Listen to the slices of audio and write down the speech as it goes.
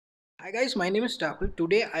Hi guys, my name is Rahul.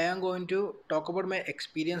 Today I am going to talk about my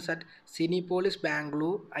experience at Cinepolis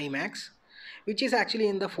Bangalore IMAX, which is actually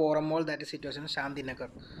in the Forum Mall that is situated in Shandinagar.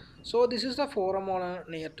 So this is the Forum Mall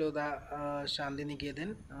near to the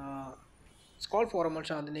Shandiniketan. It's called Forum Mall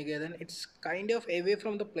Shandiniketan. It's kind of away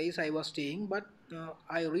from the place I was staying, but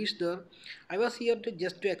I reached there. I was here to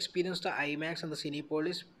just to experience the IMAX and the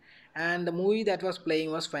Cinepolis, and the movie that was playing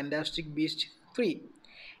was Fantastic Beasts 3.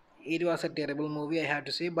 It was a terrible movie, I have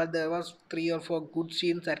to say, but there was three or four good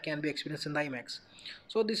scenes that can be experienced in the IMAX.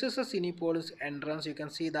 So this is the Cinepolis entrance. You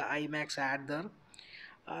can see the IMAX ad there.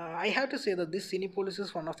 I have to say that this Cinepolis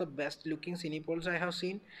is one of the best looking Cinepolis I have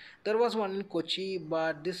seen. There was one in Kochi,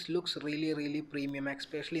 but this looks really premium,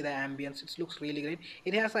 especially the ambience. It looks really great.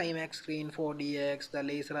 It has IMAX screen, 4DX, the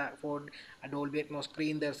laser 4 Dolby Atmos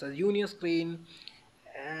screen. There's a Junior screen,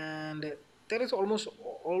 and there is almost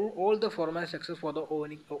all the formats except for the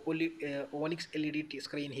Onyx LED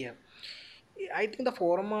screen here. I think the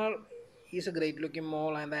formal is a great looking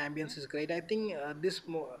mall and the ambience is great. I think and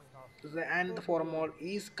the forum mall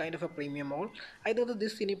is kind of a premium mall. I think that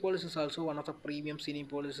this Cinepolis is also one of the premium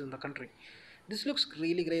Cinepolis in the country. This looks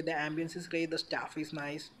really great. The ambience is great. The staff is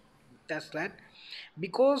nice. That's that.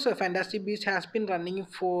 Because Fantastic Beast has been running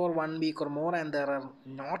for 1 week or more, and there are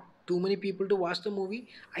not too many people to watch the movie.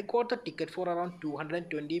 I got the ticket for around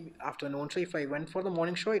 220 afternoon. So if I went for the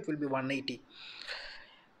morning show, it will be 180.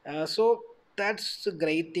 So that's the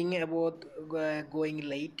great thing about going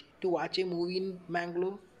late to watch a movie in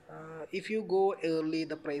Mangalore. If you go early,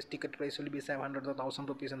 the ticket price will be 700 or 1000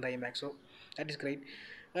 rupees in the IMAX. So that is great.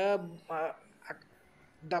 Uh, uh,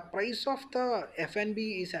 the price of the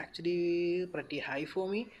F&B is actually pretty high for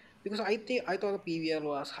me because I thought the PVR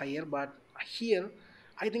was higher, but here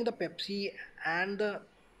I think the Pepsi and the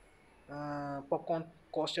popcorn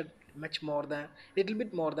costed much more than little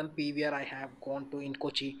bit more than PVR I have gone to in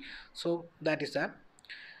Kochi. So that is that.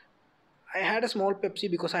 I had a small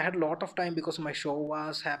Pepsi because I had a lot of time because my show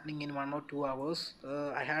was happening in 1 or 2 hours.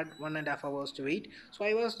 I had 1.5 hours to wait, so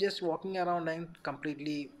I was just walking around and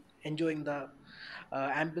completely enjoying the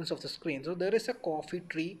ambience of the screen. So there is a coffee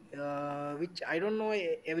tree, which I don't know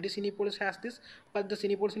every Cinepolis has this, but the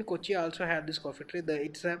Cinepolis in Kochi also had this coffee tree.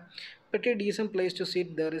 It's a pretty decent place to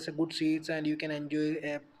sit. There is a good seats and you can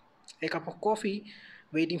enjoy a cup of coffee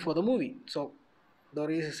waiting for the movie. So there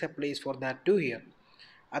is a place for that too here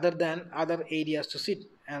other than other areas to sit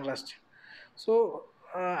and rest. So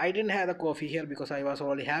I didn't have the coffee here because I was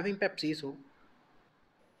already having Pepsi. So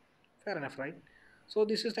fair enough, right? So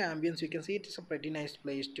this is the ambience. You can see it is a pretty nice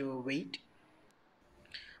place to wait.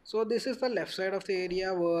 So this is the left side of the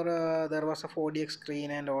area where there was a 4DX screen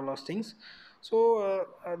and all those things. So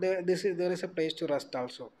there is a place to rest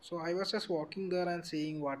also. So I was just walking there and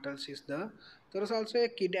seeing what else is there. There was also a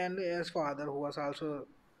kid and his father who was also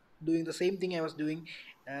doing the same thing I was doing,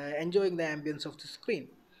 enjoying the ambience of the screen.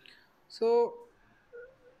 So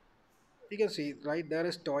you can see right there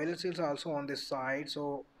is toilet seats also on this side.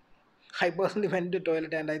 So I personally went to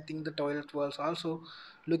toilet and I think the toilet was also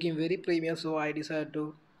looking very premium. So I decided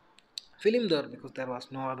to film there because there was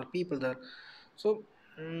no other people there. So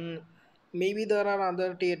maybe there are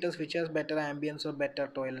other theaters which has better ambience or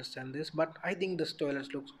better toilets than this, but I think this toilets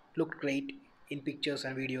looked great in pictures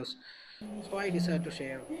and videos. So I decided to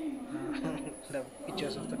share the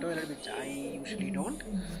pictures of the toilet, which I usually don't.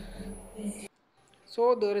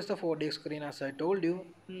 So there is the 4D screen as I told you.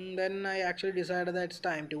 Then I actually decided that it's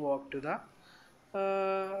time to walk to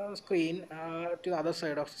the screen to the other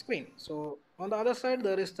side of the screen. So on the other side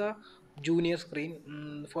there is the junior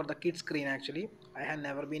screen for the kids screen actually. I had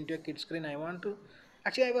never been to a kids screen. I want to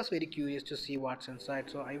actually I was very curious to see what's inside.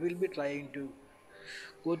 So I will be trying to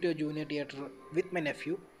go to a junior theater with my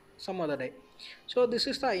nephew some other day. So this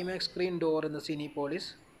is the IMAX screen door in the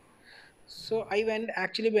Cinepolis. So I went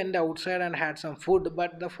outside and had some food,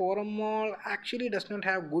 but the forum mall actually does not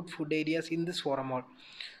have good food areas in this forum mall.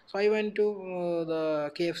 So I went to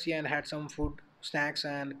the KFC and had some food, snacks,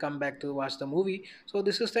 and come back to watch the movie. So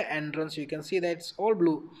this is the entrance. You can see that it's all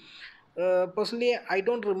blue. Personally, I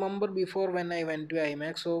don't remember before when I went to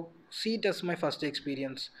IMAX. So see it as my first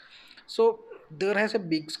experience. So there has a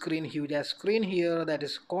big screen, huge as screen here that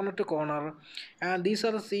is corner to corner, and these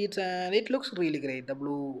are the seats, and it looks really great. The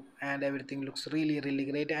blue and everything looks really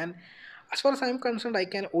great. And as far as I'm concerned, I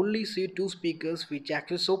can only see two speakers, which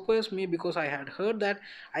actually surprised me because I had heard that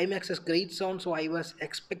IMAX has great sound, so I was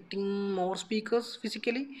expecting more speakers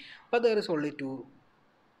physically, but there is only two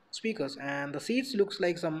speakers and the seats looks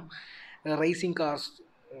like some racing cars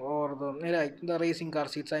or the racing car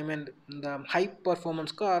seats. I mean the high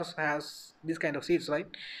performance cars has this kind of seats, right?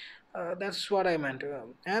 That's what I meant.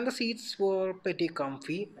 And the seats were pretty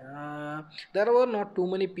comfy. There were not too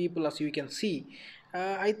many people, as you can see.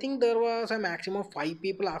 I think there was a maximum of 5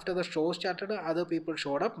 people after the show started. Other people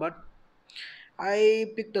showed up, but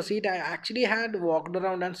I picked a seat. I actually had walked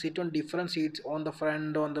around and sit on different seats on the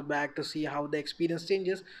front, on the back to see how the experience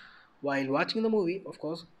changes while watching the movie. Of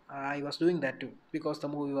course, I was doing that too because the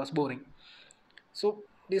movie was boring. So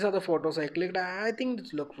these are the photos I clicked. I think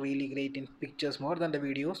it looked really great in pictures more than the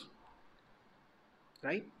videos,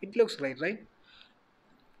 right? It looks great, right?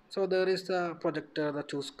 So there is the projector, the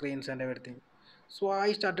two screens and everything. So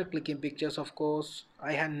I started clicking pictures. Of course,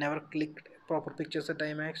 I had never clicked proper pictures at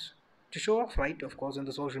IMAX to show off, right? Of course, in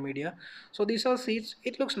the social media. So these are seats.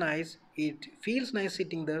 It looks nice. It feels nice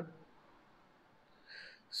sitting there.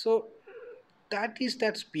 So that is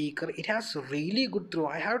that speaker. It has really good throw.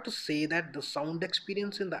 I have to say that the sound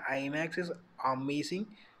experience in the IMAX is amazing.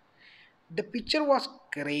 The picture was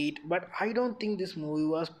great, but I don't think this movie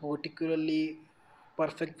was particularly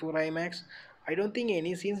perfect for IMAX. I don't think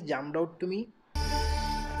any scenes jumped out to me.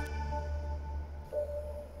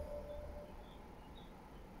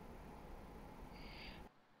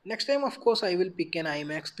 Next time, of course, I will pick an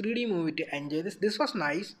IMAX 3D movie to enjoy this. This was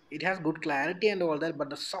nice. It has good clarity and all that, but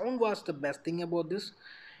the sound was the best thing about this.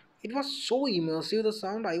 It was so immersive, the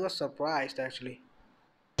sound. I was surprised actually.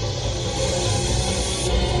 As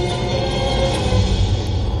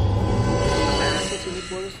the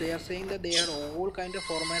Cinepolis, they are saying that they are all kind of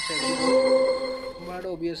formats everywhere, but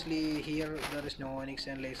obviously here there is no Onyx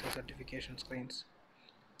and laser certification screens.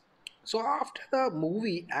 So after the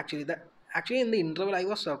movie, actually in the interval, I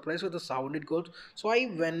was surprised with the sound it got. So I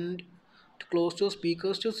went to close to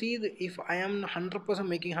speakers to see if I am 100%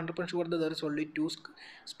 making 100% sure that there is only two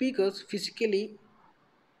speakers physically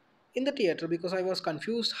in the theater, because I was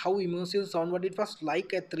confused how immersive the sound, but it was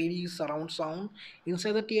like a 3D surround sound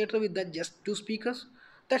inside the theater with that just two speakers.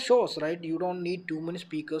 That shows, right? You don't need too many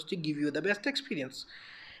speakers to give you the best experience.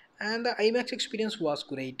 And the IMAX experience was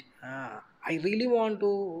great. I really want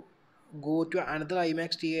to go to another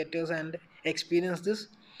IMAX theaters and experience this,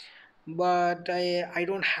 but I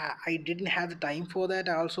didn't have the time for that.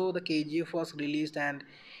 Also, the KGF was released and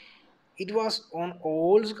it was on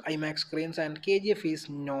all IMAX screens, and KGF is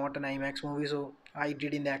not an IMAX movie, so I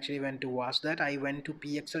didn't actually went to watch that. I went to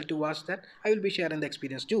PXL to watch that. I will be sharing the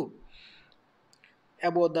experience too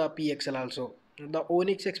about the PXL also. The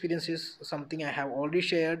Onyx experience is something I have already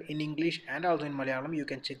shared in English and also in Malayalam. You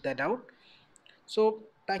can check that out. So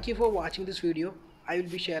thank you for watching this video. I will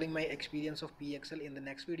be sharing my experience of PXL in the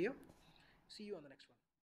next video. See you on the next one.